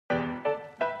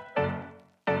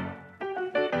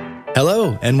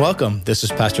Hello and welcome. This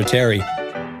is Pastor Terry,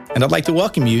 and I'd like to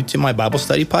welcome you to my Bible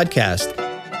study podcast.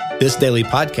 This daily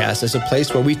podcast is a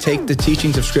place where we take the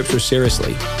teachings of Scripture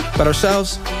seriously, but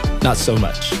ourselves, not so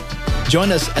much.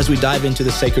 Join us as we dive into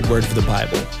the sacred word of the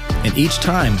Bible, and each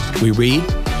time we read,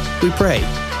 we pray,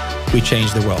 we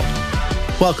change the world.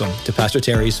 Welcome to Pastor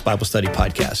Terry's Bible Study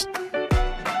Podcast.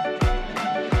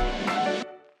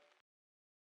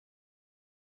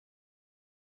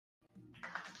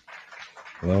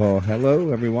 Well,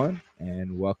 hello, everyone,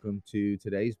 and welcome to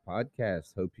today's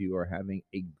podcast. Hope you are having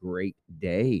a great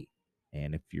day.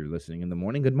 And if you're listening in the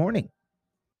morning, good morning.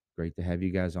 Great to have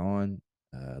you guys on.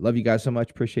 Love you guys so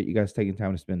much. Appreciate you guys taking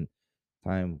time to spend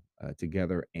time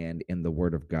together and in the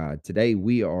Word of God. Today,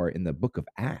 we are in the book of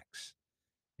Acts.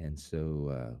 And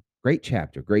so, great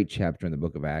chapter in the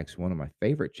book of Acts. One of my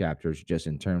favorite chapters, just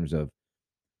in terms of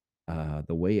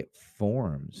the way it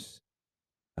forms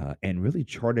and really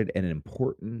charted an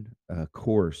important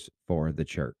course for the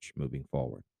church moving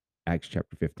forward. Acts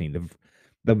chapter 15,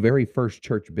 the very first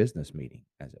church business meeting,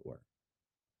 as it were.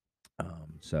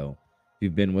 So if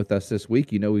you've been with us this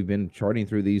week, you know we've been charting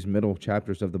through these middle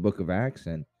chapters of the book of Acts.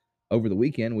 And over the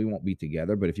weekend, we won't be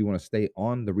together. But if you want to stay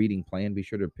on the reading plan, be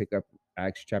sure to pick up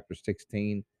Acts chapter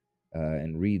 16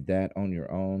 and read that on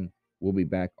your own. We'll be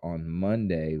back on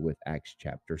Monday with Acts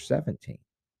chapter 17.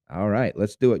 All right,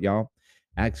 let's do it, y'all.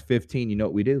 Acts 15, you know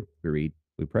what we do? We read,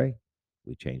 we pray,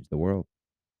 we change the world.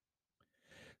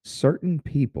 Certain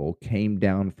people came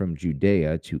down from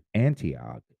Judea to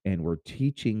Antioch and were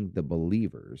teaching the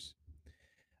believers,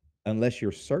 unless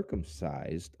you're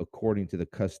circumcised according to the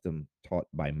custom taught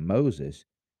by Moses,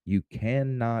 you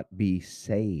cannot be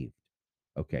saved.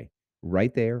 Okay,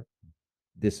 right there,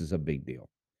 this is a big deal.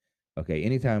 Okay,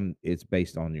 anytime it's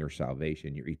based on your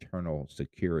salvation, your eternal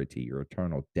security, your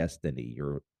eternal destiny,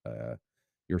 your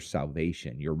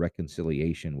salvation, your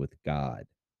reconciliation with God,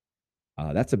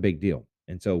 that's a big deal.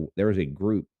 And so there is a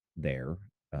group there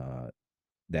uh,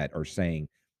 that are saying,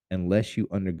 unless you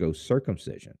undergo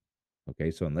circumcision,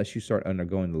 okay, so unless you start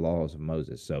undergoing the laws of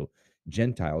Moses, so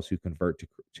Gentiles who convert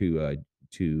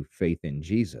to faith in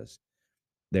Jesus,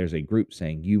 there's a group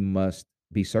saying you must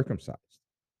be circumcised.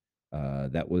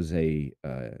 That was a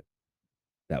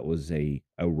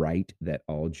rite that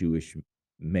all Jewish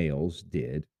males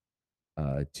did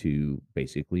to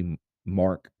basically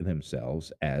mark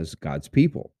themselves as God's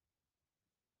people.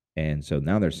 And so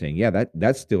now they're saying, yeah,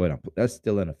 that's still in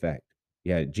effect.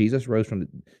 Yeah, Jesus rose from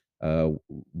the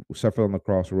suffered on the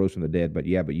cross, rose from the dead. But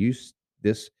yeah, but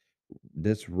this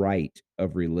this rite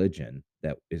of religion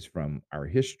that is from our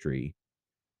history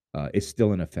is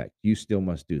still in effect. You still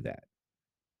must do that.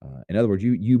 In other words,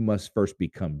 you must first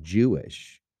become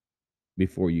Jewish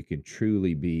before you can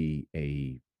truly be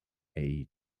a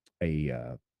a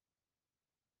uh,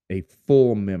 a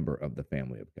full member of the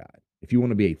family of God. If you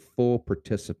want to be a full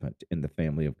participant in the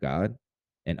family of God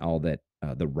and all that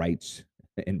the rights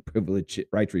and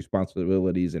rights,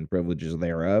 responsibilities, and privileges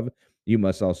thereof, you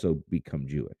must also become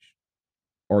Jewish.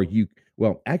 Or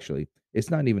well, actually, it's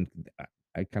not even,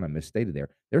 I kind of misstated there.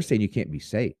 They're saying you can't be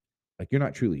saved. Like you're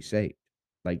not truly saved.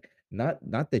 Like not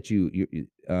that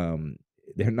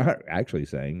they're not actually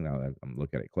saying, now that I'm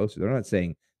looking at it closer, they're not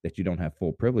saying that you don't have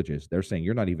full privileges. They're saying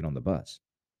you're not even on the bus.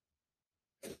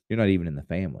 You're not even in the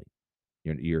family.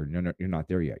 You're not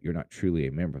there yet. You're not truly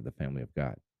a member of the family of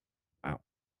God. Wow.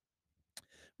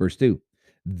 Verse 2.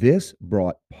 This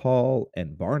brought Paul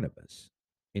and Barnabas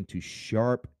into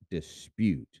sharp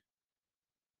dispute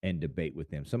and debate with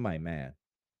them. Somebody mad.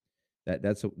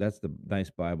 That's the nice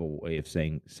Bible way of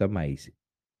saying somebody's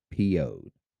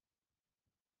PO'd.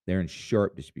 They're in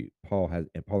sharp dispute. Paul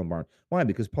and Barnabas. Why?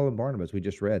 Because Paul and Barnabas, we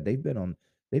just read, they've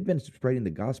been spreading the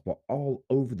gospel all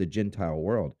over the Gentile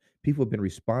world. People have been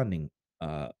responding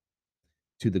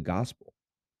to the gospel.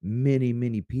 Many,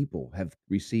 many people have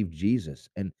received Jesus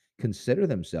and consider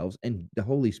themselves, and the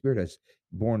Holy Spirit has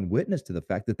borne witness to the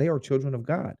fact that they are children of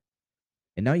God.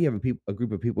 And now you have a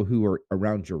group of people who are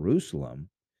around Jerusalem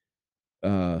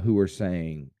who are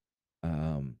saying,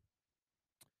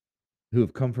 who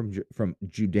have come from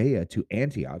Judea to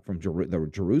Antioch, from the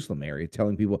Jerusalem area,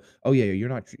 telling people, "Oh yeah, you're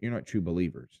not true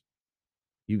believers.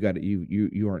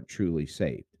 You aren't truly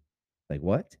saved." Like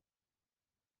what?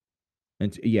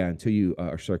 And yeah, until you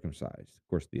are circumcised. Of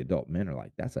course, the adult men are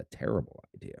like, "That's a terrible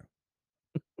idea."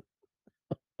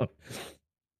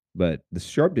 But the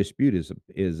sharp dispute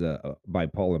is by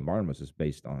Paul and Barnabas is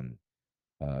based on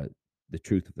uh, the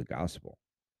truth of the gospel.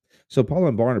 So Paul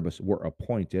and Barnabas were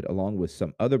appointed, along with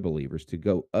some other believers, to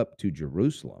go up to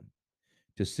Jerusalem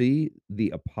to see the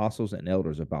apostles and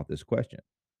elders about this question.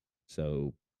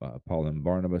 So Paul and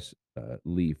Barnabas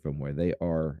leave from where they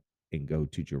are and go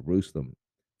to Jerusalem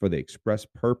for the express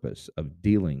purpose of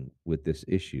dealing with this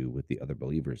issue with the other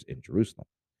believers in Jerusalem.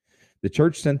 The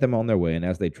church sent them on their way, and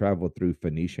as they traveled through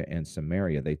Phoenicia and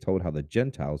Samaria, they told how the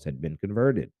Gentiles had been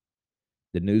converted.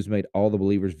 The news made all the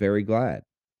believers very glad.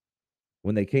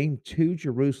 When they came to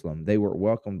Jerusalem, they were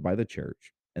welcomed by the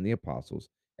church and the apostles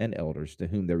and elders to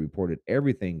whom they reported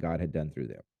everything God had done through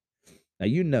them. Now,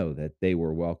 you know that they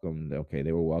were welcomed. Okay,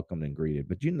 they were welcomed and greeted,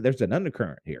 but there's an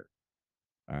undercurrent here.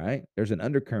 All right, there's an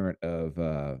undercurrent of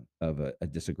a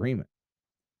disagreement.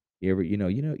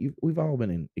 We've all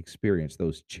experienced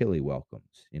those chilly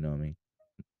welcomes. You know what I mean?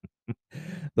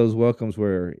 Those welcomes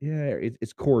where, yeah,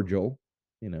 it's cordial.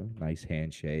 Nice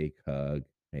handshake, hug,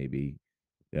 maybe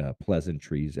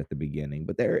pleasantries at the beginning,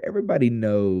 but everybody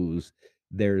knows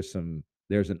there's an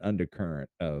undercurrent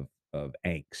of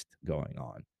angst going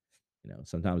on.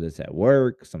 Sometimes it's at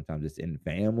work, sometimes it's in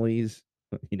families,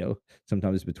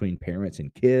 sometimes it's between parents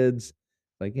and kids.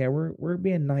 Like, yeah, we're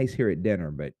being nice here at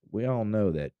dinner, but we all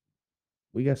know that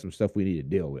we got some stuff we need to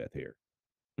deal with here.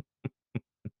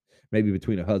 Maybe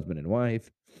between a husband and wife,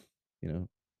 you know,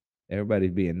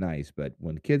 everybody's being nice, but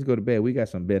when kids go to bed, we got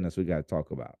some business we got to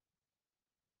talk about.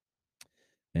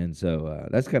 And so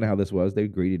that's kind of how this was. They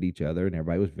greeted each other, and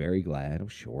everybody was very glad. I'm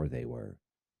sure they were.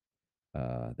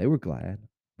 They were glad,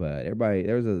 but everybody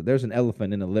there's an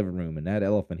elephant in the living room, and that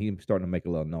elephant he's starting to make a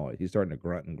little noise. He's starting to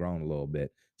grunt and groan a little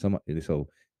bit.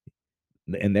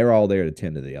 And they're all there to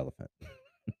tend to the elephant.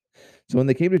 So when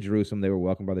they came to Jerusalem, they were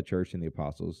welcomed by the church and the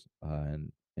apostles,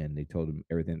 and they told them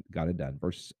everything God had done.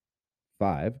 Verse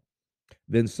 5.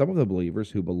 Then some of the believers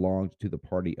who belonged to the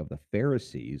party of the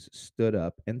Pharisees stood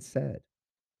up and said,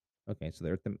 okay,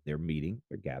 so they're meeting,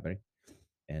 they're gathering.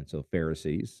 And so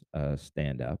Pharisees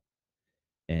stand up,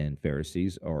 and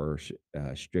Pharisees are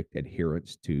strict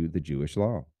adherents to the Jewish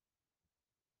law.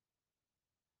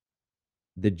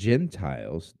 The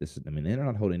Gentiles, they're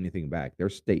not holding anything back. They're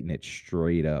stating it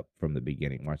straight up from the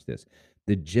beginning. Watch this.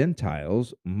 The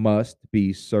Gentiles must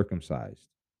be circumcised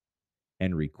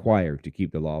and required to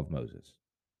keep the law of Moses.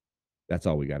 That's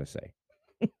all we got to say.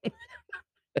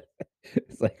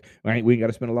 It's like, all right, we got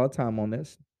to spend a lot of time on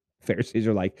this. Pharisees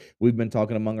are like, we've been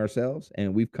talking among ourselves,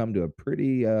 and we've come to a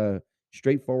pretty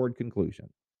straightforward conclusion.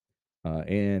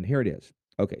 And here it is.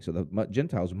 Okay, so the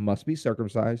Gentiles must be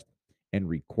circumcised and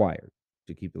required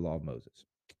to keep the law of Moses.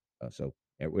 So,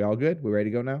 are we all good? We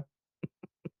ready to go now?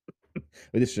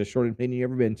 This is the shortest meeting you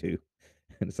ever been to.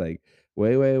 And it's like,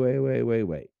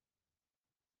 wait.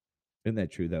 Isn't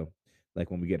that true though? Like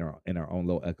when we get in our own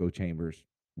little echo chambers,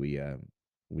 we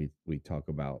talk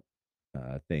about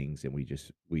things, and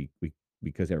we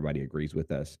because everybody agrees with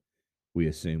us, we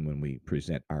assume when we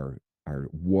present our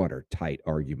watertight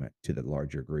argument to the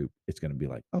larger group, it's going to be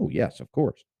like, oh yes, of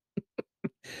course.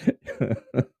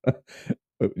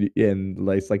 And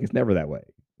it's like it's never that way.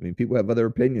 I mean, people have other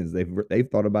opinions. They've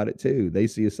thought about it too. They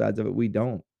see sides of it we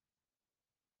don't.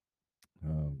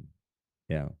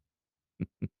 Yeah.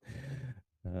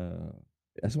 uh,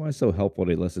 that's why it's so helpful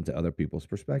to listen to other people's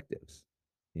perspectives.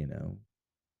 You know,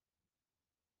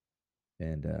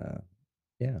 and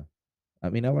yeah. I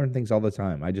mean, I learn things all the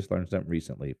time. I just learned something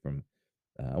recently from.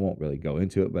 I won't really go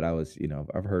into it, but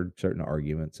I've heard certain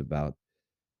arguments about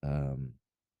um,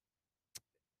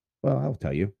 well, I'll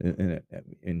tell you, and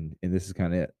this is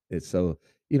kind of it. It's so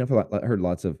I heard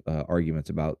lots of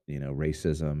arguments about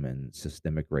racism and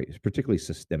systemic race, particularly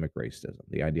systemic racism.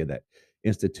 The idea that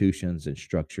institutions and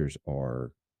structures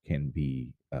can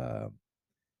be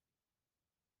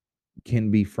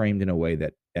framed in a way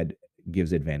that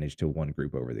gives advantage to one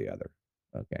group over the other.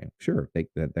 Okay, sure,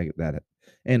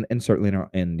 and certainly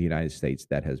in the United States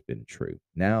that has been true.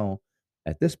 Now,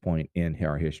 at this point in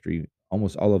our history,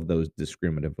 almost all of those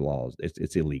discriminative laws,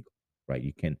 it's illegal,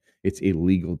 right? It's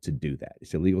illegal to do that.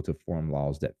 It's illegal to form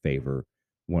laws that favor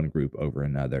one group over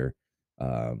another,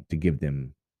 to give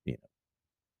them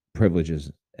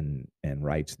privileges and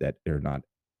rights that are not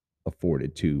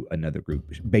afforded to another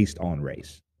group based on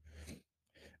race.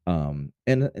 So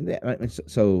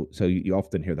you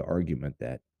often hear the argument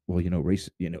that, well, race,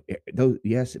 though,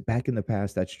 yes, back in the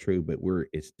past, that's true, but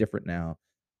it's different now.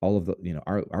 All of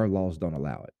our laws don't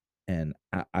allow it. And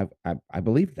I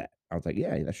believe that. I was like,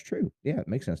 yeah, that's true. Yeah, it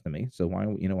makes sense to me. So why are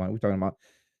we talking about,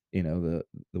 the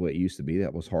way it used to be?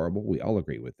 That was horrible. We all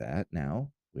agree with that.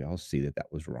 Now we all see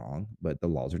that was wrong, but the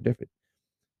laws are different.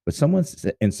 But someone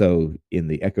said, and so in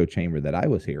the echo chamber that I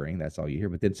was hearing, that's all you hear.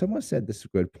 But then someone said this is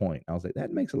a good point. I was like,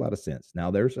 that makes a lot of sense.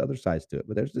 Now there's other sides to it,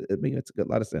 but it's a good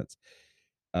lot of sense.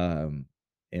 And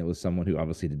it was someone who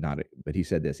obviously did not, but he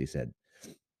said this. He said,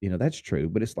 that's true,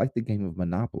 but it's like the game of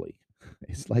Monopoly.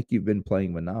 It's like you've been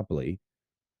playing Monopoly,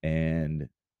 and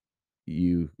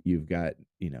you've got,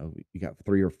 you got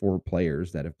 3 or 4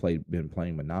 players that have been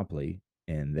playing Monopoly,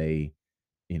 and they,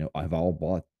 have all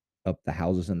bought up the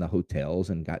houses and the hotels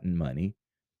and gotten money,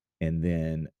 and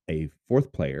then a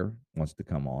 4th player wants to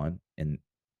come on, and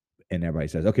everybody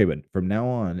says, "Okay, but from now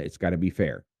on, it's gotta be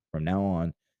fair. From now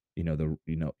on, you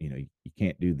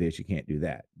can't do this, you can't do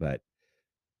that." But,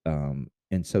 and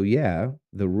so, yeah,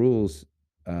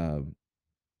 um,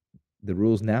 the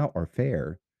rules now are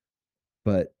fair,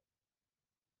 but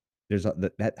there's a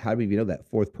that how do we know that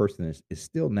 4th person is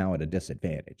still now at a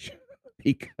disadvantage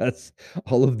because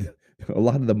a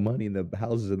lot of the money in the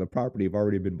houses and the property have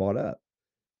already been bought up.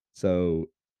 So,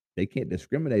 they can't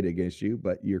discriminate against you,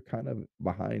 but you're kind of,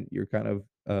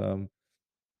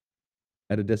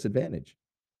 at a disadvantage.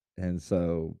 And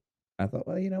so I thought,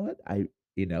 well, you know what? I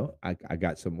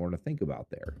got some more to think about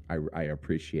there. I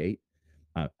appreciate.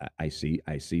 I see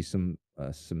some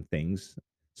things,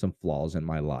 some flaws in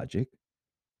my logic,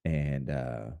 and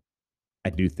I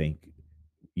do think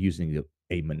using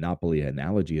a monopoly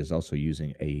analogy is also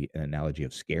using an analogy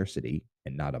of scarcity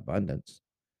and not abundance,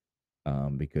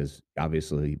 because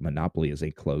obviously monopoly is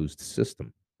a closed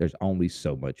system. There's only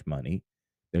so much money.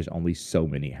 There's only so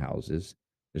many houses.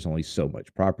 There's only so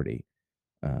much property.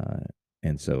 Uh,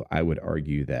 and so I would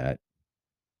argue that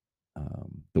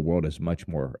the world is much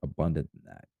more abundant than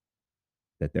that.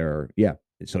 That there are, yeah.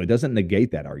 So it doesn't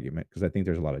negate that argument because I think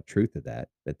there's a lot of truth to that.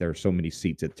 That there are so many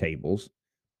seats at tables,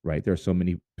 right? There are so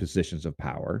many positions of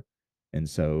power, and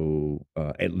so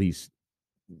at least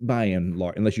by and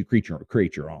large, unless you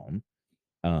create your own.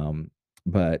 Um,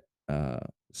 but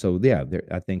so yeah, there.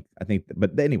 I think.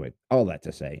 But anyway, all that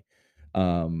to say,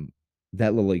 um,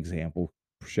 that little example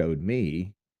showed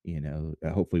me,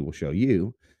 hopefully will show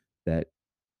you that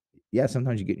yeah,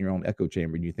 sometimes you get in your own echo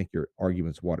chamber and you think your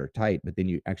argument's watertight, but then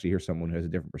you actually hear someone who has a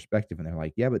different perspective, and they're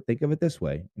like, "Yeah, but think of it this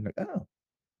way." And you're like, "Oh,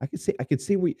 I could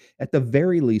see where, at the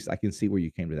very least, I can see where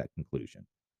you came to that conclusion.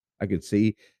 I could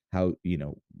see how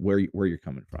where you're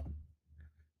coming from."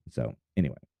 So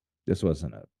anyway, this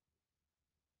wasn't a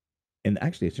and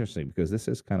actually it's interesting because this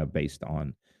is kind of based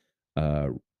on uh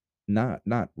not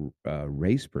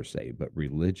race per se, but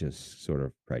religious sort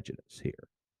of prejudice here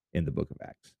in the book of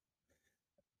Acts.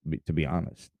 To be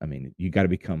honest, I mean, you got to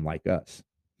become like us.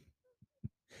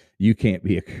 You can't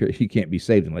be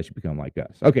saved unless you become like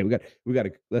us. Okay, we got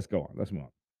to let's go on. Let's move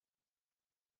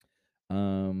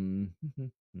on.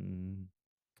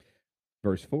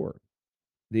 Verse 4.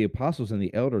 The apostles and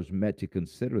the elders met to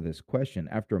consider this question.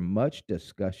 After much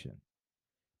discussion,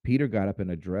 Peter got up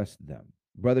and addressed them.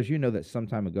 Brothers, you know that some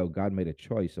time ago God made a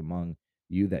choice among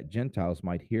you that Gentiles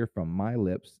might hear from my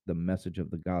lips the message of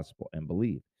the gospel and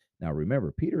believe. Now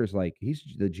remember, Peter is like he's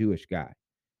the Jewish guy.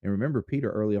 And remember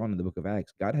Peter early on in the book of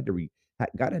Acts, God had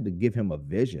to give him a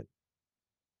vision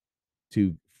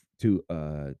to to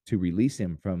release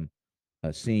him from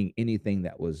seeing anything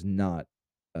that was not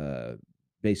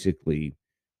basically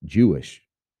Jewish,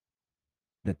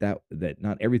 that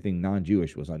not everything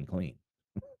non-Jewish was unclean.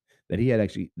 That he had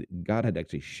actually God had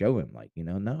actually show him, like,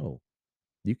 no,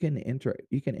 you can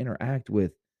interact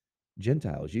with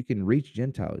Gentiles, you can reach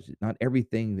Gentiles. Not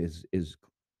everything is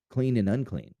clean and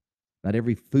unclean. Not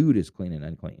every food is clean and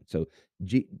unclean. So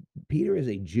Peter is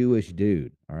a Jewish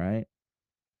dude, all right?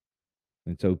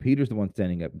 And so Peter's the one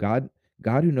standing up. God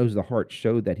who knows the heart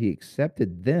showed that he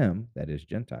accepted them, that is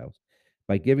Gentiles,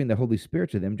 by giving the Holy Spirit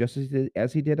to them just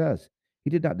as he did us. He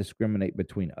did not discriminate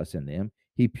between us and them.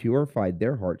 He purified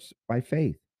their hearts by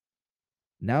faith.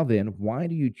 Now then, why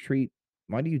do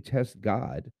you test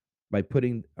God by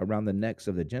putting around the necks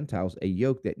of the Gentiles a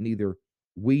yoke that neither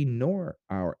we nor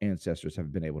our ancestors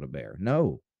have been able to bear?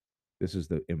 No, this is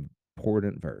the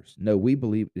important verse. No, we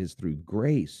believe it is through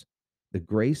grace, the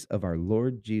grace of our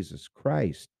Lord Jesus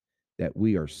Christ, that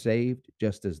we are saved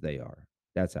just as they are.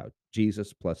 That's how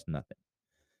Jesus plus nothing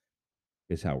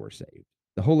is how we're saved.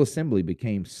 The whole assembly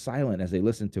became silent as they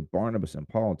listened to Barnabas and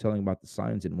Paul telling about the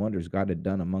signs and wonders God had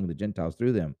done among the Gentiles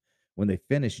through them. When they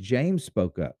finished, James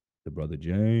spoke up, the brother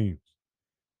James.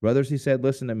 Brothers, he said,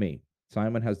 listen to me.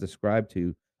 Simon has described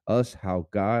to us how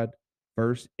God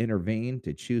first intervened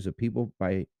to choose a people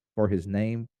for his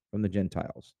name from the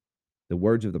Gentiles. The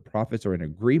words of the prophets are in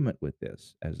agreement with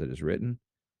this, as it is written.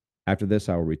 After this,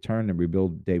 I will return and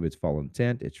rebuild David's fallen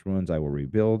tent. Its ruins I will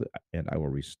rebuild, and I will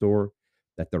restore,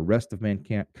 that the rest of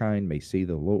mankind may seek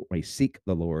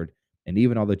the Lord, and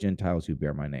even all the Gentiles who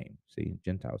bear my name. See,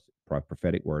 Gentiles,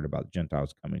 prophetic word about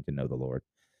Gentiles coming to know the Lord,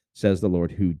 says the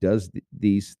Lord, who does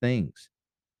these things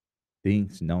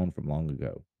known from long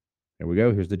ago. Here we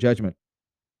go. Here's the judgment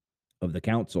of the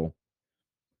council.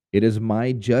 It is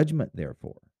my judgment,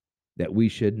 therefore, that we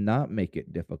should not make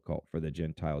it difficult for the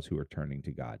Gentiles who are turning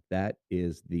to God. That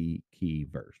is the key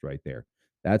verse right there.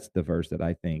 That's the verse that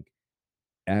I think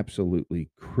absolutely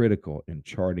critical in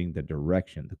charting the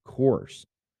direction, the course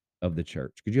of the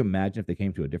church. Could you imagine if they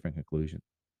came to a different conclusion?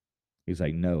 He's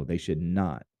like, no, they should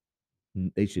not.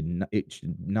 They should not. It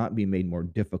should not be made more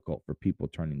difficult for people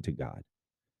turning to God.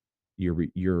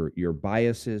 Your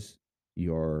biases,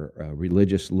 your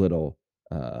religious little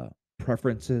uh,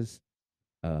 preferences,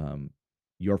 um,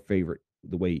 your favorite,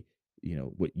 the way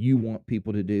what you want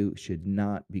people to do should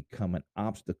not become an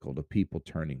obstacle to people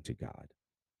turning to God.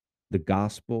 The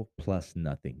gospel plus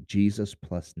nothing, Jesus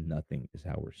plus nothing is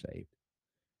how we're saved.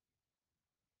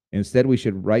 Instead, we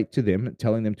should write to them,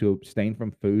 telling them to abstain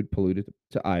from food polluted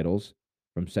to idols,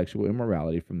 from sexual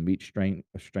immorality, from meat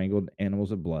strangled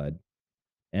animals and blood,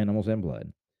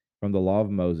 from the law of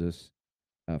Moses.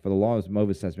 For the law of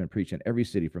Moses has been preached in every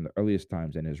city from the earliest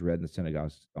times and is read in the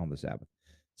synagogues on the Sabbath.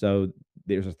 So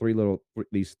there's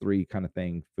these three kind of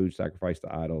things: food sacrificed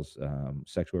to idols,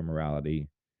 sexual immorality,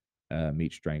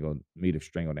 meat of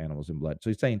strangled animals and blood. So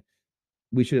he's saying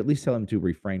we should at least tell them to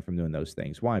refrain from doing those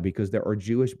things. Why? Because there are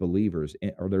Jewish believers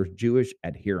or there's Jewish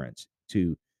adherents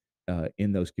to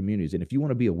in those communities, and if you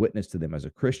want to be a witness to them as a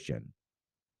Christian,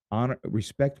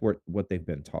 respect what they've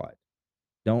been taught.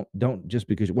 Don't just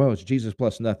because it's Jesus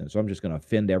plus nothing, so I'm just going to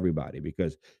offend everybody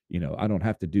because I don't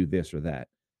have to do this or that.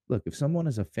 Look, if someone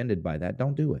is offended by that,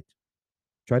 don't do it.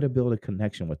 Try to build a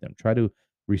connection with them. Try to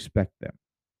respect them.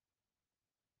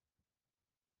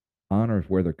 Honor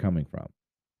where they're coming from.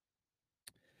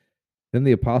 Then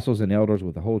the apostles and elders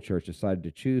with the whole church decided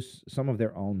to choose some of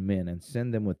their own men and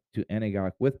send them to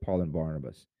Antioch with Paul and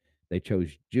Barnabas. They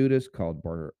chose Judas,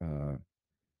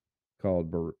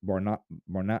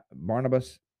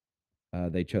 Barnabas.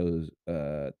 They chose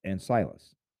and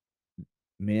Silas,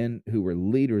 men who were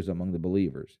leaders among the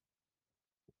believers.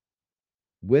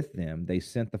 With them, they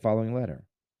sent the following letter.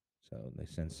 So they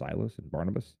sent Silas and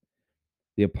Barnabas.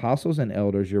 The apostles and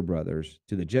elders, your brothers,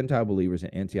 to the Gentile believers in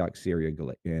Antioch, Syria,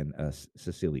 and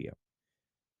Sicilia.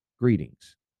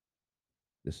 Greetings.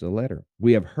 This is a letter.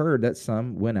 We have heard that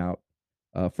some went out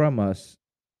from us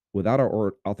without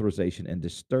our authorization and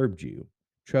disturbed you,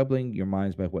 troubling your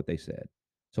minds by what they said.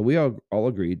 So we all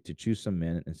agreed to choose some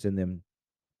men and send them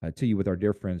to you with our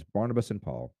dear friends Barnabas and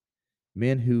Paul,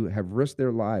 men who have risked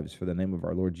their lives for the name of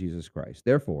our Lord Jesus Christ.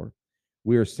 Therefore,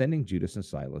 we are sending Judas and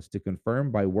Silas to confirm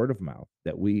by word of mouth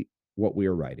that what we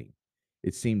are writing.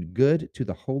 It seemed good to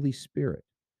the Holy Spirit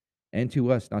and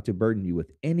to us not to burden you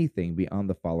with anything beyond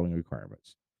the following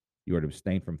requirements. You are to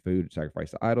abstain from food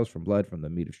sacrificed to idols, from blood, from the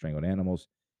meat of strangled animals,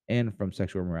 and from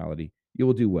sexual immorality. You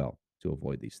will do well to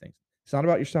avoid these things. It's not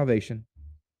about your salvation.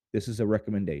 This is a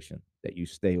recommendation that you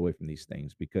stay away from these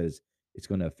things because it's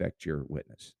going to affect your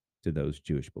witness to those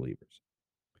Jewish believers.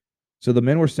 So the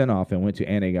men were sent off and went to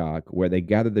Antioch, where they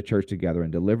gathered the church together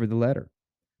and delivered the letter.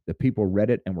 The people read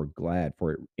it and were glad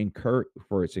for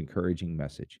its encouraging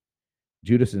message.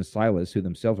 Judas and Silas, who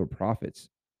themselves were prophets,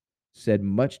 said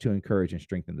much to encourage and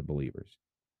strengthen the believers.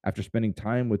 After spending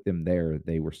time with them there,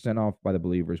 they were sent off by the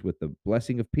believers with the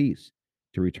blessing of peace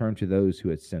to return to those who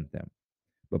had sent them.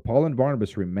 But Paul and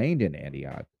Barnabas remained in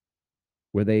Antioch,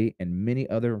 where they and many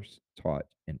others taught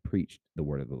and preached the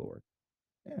word of the Lord.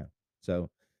 Yeah. So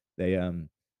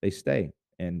they stay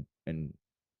and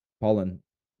Paul and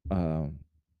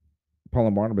Paul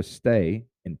and Barnabas stay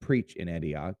and preach in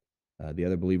Antioch. The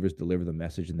other believers deliver the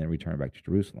message and then return back to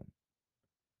Jerusalem.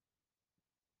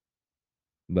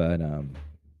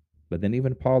 But then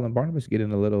even Paul and Barnabas get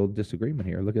in a little disagreement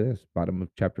here. Look at this, bottom of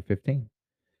chapter 15.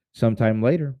 Sometime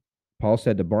later, Paul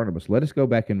said to Barnabas, "Let us go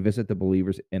back and visit the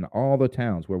believers in all the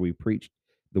towns where we preached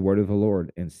the word of the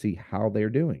Lord and see how they're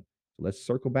doing." So let's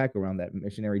circle back around that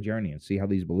missionary journey and see how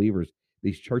these believers,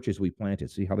 these churches we planted,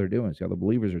 see how they're doing, see how the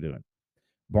believers are doing.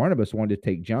 Barnabas wanted to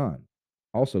take John,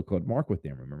 also called Mark, with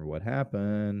them. Remember what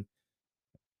happened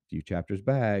a few chapters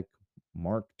back?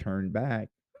 Mark turned back.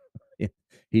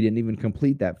 He didn't even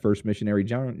complete that first missionary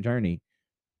journey.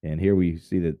 And here we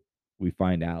see that we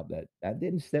find out that that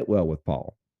didn't sit well with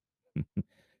Paul.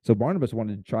 So Barnabas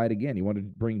wanted to try it again. He wanted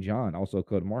to bring John, also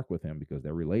called Mark, with him because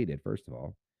they're related, first of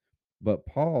all. But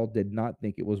Paul did not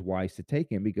think it was wise to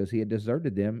take him because he had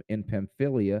deserted them in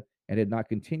Pamphylia and had not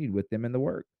continued with them in the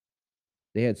work.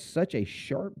 They had such a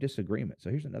sharp disagreement. So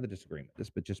here's another disagreement. This,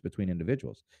 but just between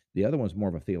individuals. The other one's more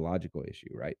of a theological issue,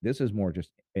 right? This is more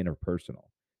just interpersonal.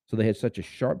 So they had such a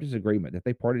sharp disagreement that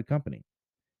they parted company.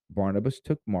 Barnabas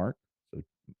took Mark, so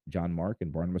John Mark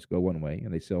and Barnabas go one way,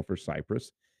 and they sail for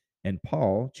Cyprus. And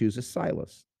Paul chooses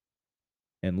Silas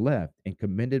and left and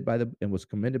was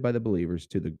commended by the believers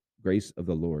to the grace of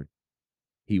the Lord.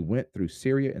 He went through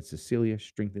Syria and Cilicia,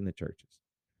 strengthening the churches.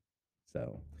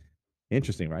 So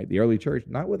interesting, right? The early church,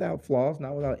 not without flaws,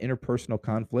 not without interpersonal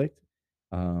conflict,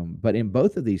 but in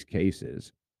both of these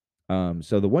cases,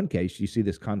 so the one case, you see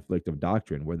this conflict of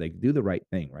doctrine where they do the right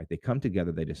thing, right? They come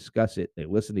together, they discuss it, they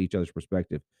listen to each other's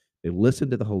perspective, they listen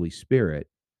to the Holy Spirit,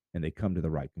 and they come to the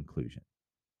right conclusion.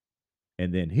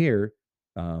 And then here,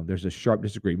 there's a sharp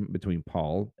disagreement between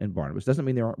Paul and Barnabas. Doesn't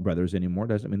mean they aren't brothers anymore.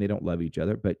 Doesn't mean they don't love each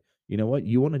other. But you know what?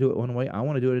 You want to do it one way. I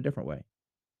want to do it a different way.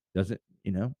 Doesn't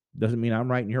mean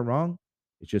I'm right and you're wrong.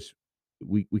 It's just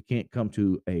we can't come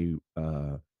to a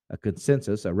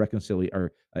consensus, a reconciliation,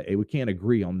 or we can't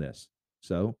agree on this.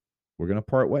 So we're going to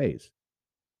part ways.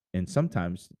 And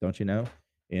sometimes, don't you know,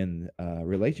 in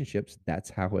relationships, that's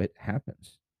how it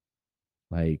happens.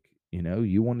 Like,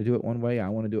 you want to do it one way, I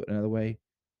want to do it another way.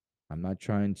 I'm not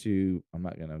going to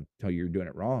tell you you're doing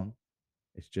it wrong.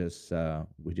 It's just,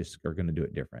 we just are going to do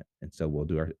it different. And so we'll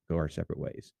go our separate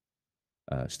ways.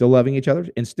 Still loving each other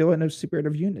and still in a spirit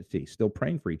of unity, still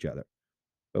praying for each other.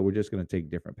 But we're just going to take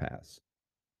different paths.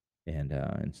 And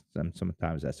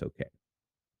sometimes that's okay.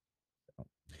 So,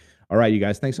 all right, you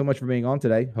guys, thanks so much for being on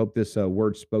today. Hope this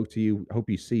word spoke to you. Hope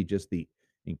you see just the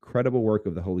incredible work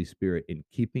of the Holy Spirit in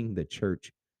keeping the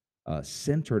church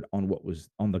centered on what was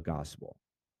on the gospel.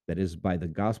 That is by the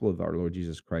gospel of our Lord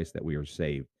Jesus Christ that we are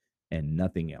saved and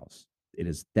nothing else. It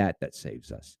is that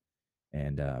saves us.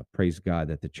 And praise God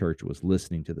that the church was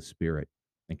listening to the Spirit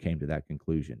and came to that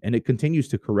conclusion. And it continues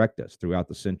to correct us throughout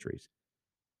the centuries.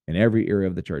 In every area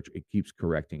of the church, it keeps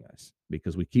correcting us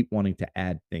because we keep wanting to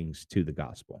add things to the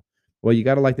gospel. Well, you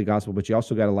got to like the gospel, but you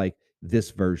also got to like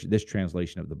this version, this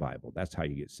translation of the Bible. That's how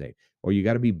you get saved. Or you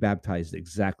got to be baptized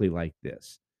exactly like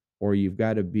this. Or you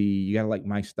got to like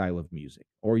my style of music.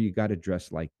 Or you got to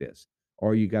dress like this.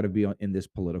 Or you got to be in this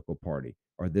political party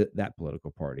or that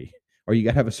political party. Or you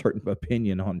got to have a certain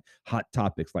opinion on hot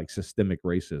topics like systemic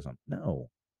racism. No,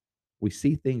 we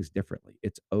see things differently.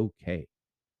 It's okay.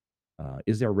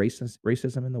 Is there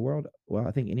racism in the world? Well,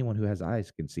 I think anyone who has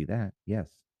eyes can see that. Yes,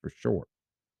 for sure.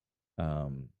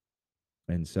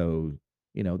 And so,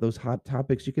 those hot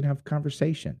topics, you can have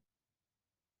conversation,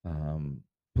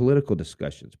 political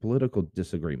discussions, political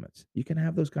disagreements. You can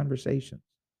have those conversations.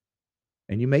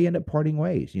 And you may end up parting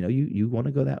ways. You want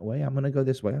to go that way. I'm going to go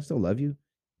this way. I still love you.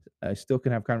 I still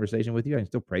can have conversation with you. I can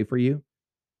still pray for you.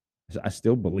 I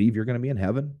still believe you're going to be in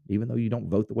heaven, even though you don't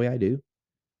vote the way I do.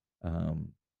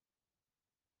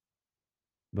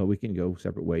 But we can go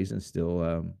separate ways and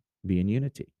still be in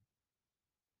unity.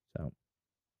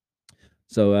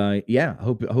 So yeah, I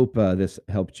hope this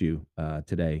helped you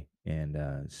today and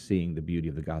seeing the beauty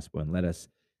of the gospel. And let us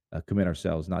commit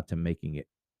ourselves not to making it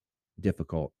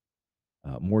difficult,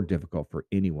 more difficult for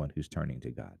anyone who's turning to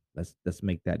God. Let's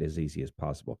make that as easy as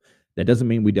possible. That doesn't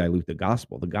mean we dilute the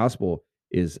gospel. The gospel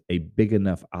is a big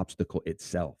enough obstacle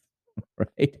itself,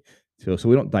 right? So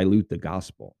we don't dilute the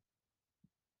gospel,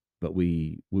 but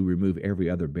we remove every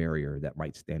other barrier that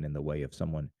might stand in the way of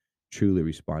someone truly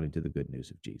responding to the good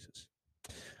news of Jesus.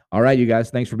 All right, you guys,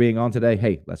 thanks for being on today.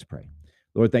 Hey, let's pray.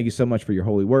 Lord, thank you so much for your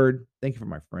holy word. Thank you for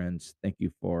my friends. Thank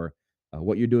you for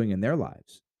what you're doing in their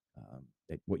lives,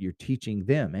 what you're teaching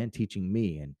them and teaching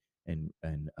me and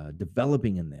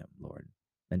developing in them, Lord,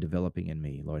 and developing in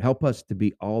me. Lord, help us to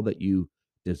be all that you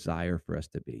desire for us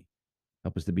to be.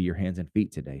 Help us to be your hands and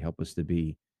feet today. Help us to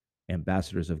be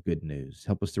ambassadors of good news.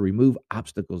 Help us to remove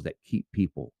obstacles that keep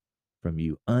people from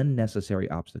you, unnecessary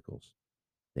obstacles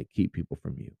that keep people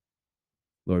from you.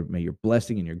 Lord, may your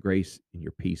blessing and your grace and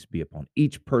your peace be upon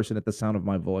each person at the sound of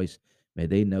my voice. May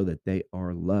they know that they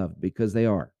are loved because they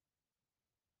are.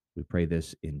 We pray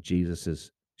this in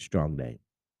Jesus' strong name.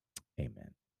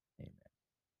 Amen. Amen.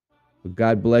 Well,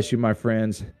 God bless you, my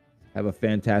friends. Have a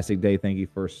fantastic day. Thank you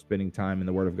for spending time in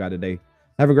the Word of God today.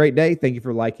 Have a great day. Thank you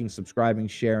for liking, subscribing,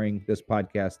 sharing this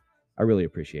podcast. I really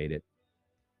appreciate it.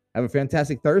 Have a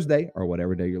fantastic Thursday or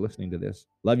whatever day you're listening to this.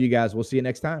 Love you guys. We'll see you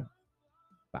next time.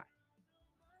 Bye.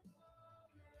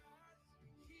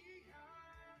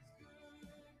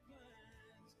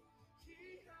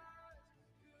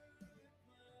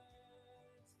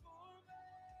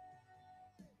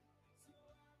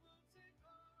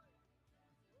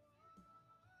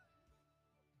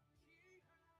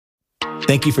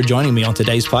 Thank you for joining me on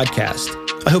today's podcast.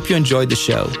 I hope you enjoyed the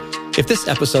show. If this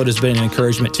episode has been an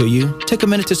encouragement to you, take a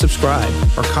minute to subscribe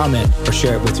or comment or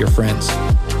share it with your friends.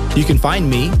 You can find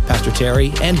me, Pastor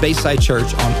Terry, and Bayside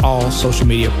Church on all social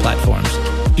media platforms.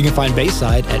 You can find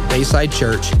Bayside at Bayside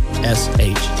Church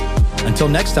SH. Until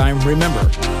next time, remember,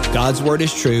 God's word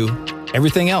is true.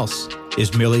 Everything else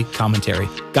is merely commentary.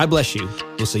 God bless you.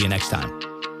 We'll see you next time.